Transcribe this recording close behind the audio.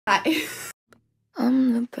Hi.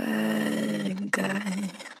 I'm the bad guy.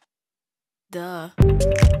 Duh.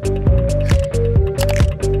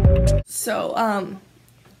 So,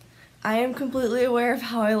 I am completely aware of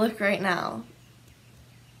how I look right now.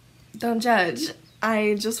 Don't judge.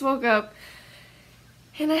 I just woke up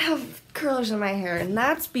and I have curlers in my hair, and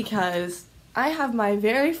that's because I have my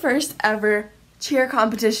very first ever cheer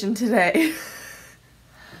competition today.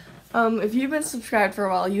 If you've been subscribed for a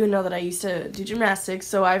while, you know that I used to do gymnastics,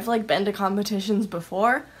 so I've been to competitions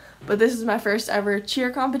before, but this is my first ever cheer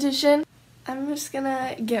competition. I'm just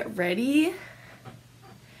gonna get ready,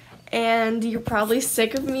 and you're probably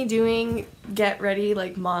sick of me doing get ready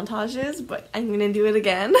montages, but I'm gonna do it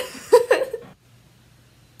again.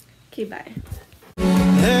 Okay, bye.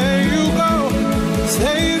 There you go,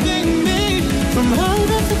 saving me from all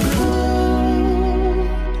of the cold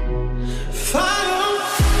fire.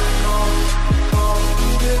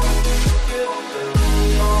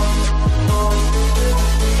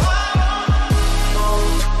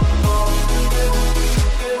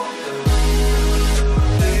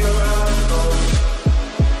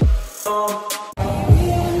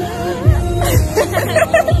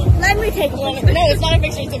 Let me take one. No, it's not a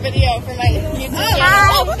picture, it's a video for my YouTube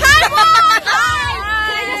channel. Hi!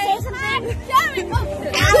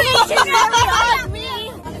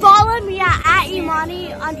 Follow me at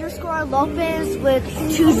Imani_Lopez with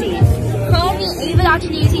 2 Z's. Call me Ava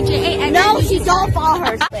ECJA. No, she don't follow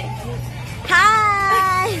her.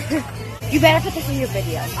 Hi! You better put this in your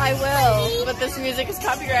video. I will, but this music is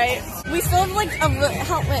copyright. We still have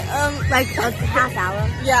Like a half hour.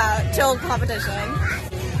 yeah, till competition.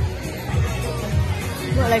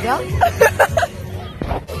 You wanna go? You want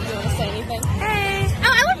to say anything? Hey. Oh,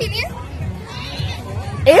 I love you.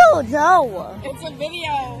 Ew, no. It's a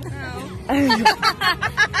video.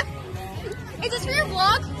 Is this for your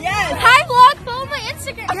vlog? Yes. Hi vlog, follow my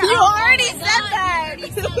Instagram. You already said that.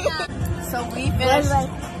 So we finished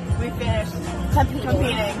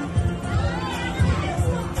competing.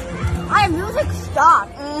 Our music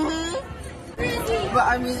stopped. But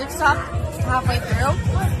our music stopped halfway through.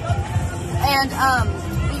 And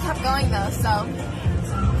we kept going though, so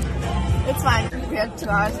it's fine. We had 2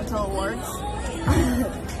 hours until awards.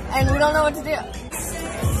 And we don't know what to do.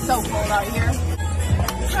 It's so cold out here.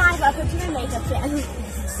 Hi, welcome to my makeup channel.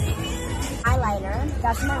 Eyeliner,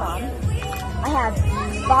 that's my mom. I have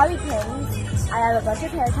bobby pins. I have a bunch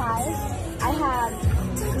of hair ties. I have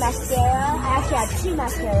mascara. I actually have 2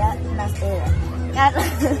 mascara.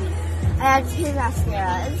 I have 2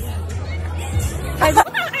 mascaras.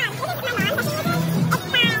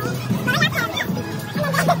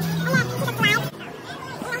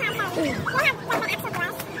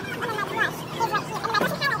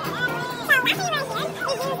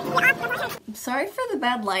 I'm sorry for the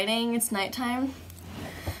bad lighting, it's nighttime.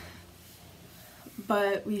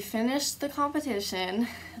 But we finished the competition,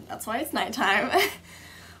 that's why it's nighttime.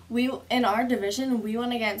 In our division, we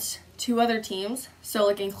went against 2 other teams, so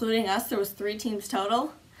including us, there was 3 teams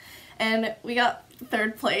total. And we got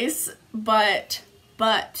 3rd place, but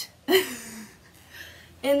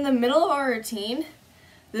in the middle of our routine,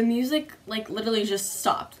 the music literally just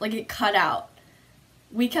stopped, it cut out.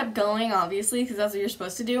 We kept going, obviously, because that's what you're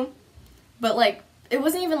supposed to do, but it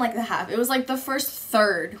wasn't even the half. It was the first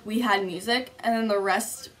third we had music, and then the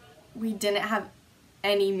rest we didn't have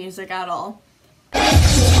any music at all.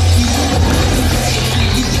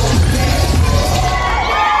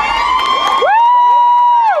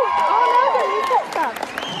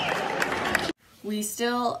 We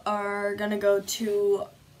still are gonna go to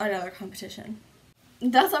another competition.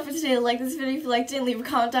 That's all for today. Like this video if you liked it, and leave a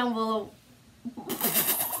comment down below.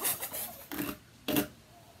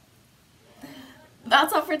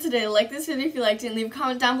 That's all for today. Like this video if you liked it, and leave a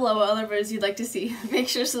comment down below what other videos you'd like to see. Make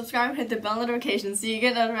sure to subscribe and hit the bell notification so you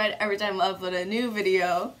get notified every time I upload a new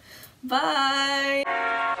video. Bye!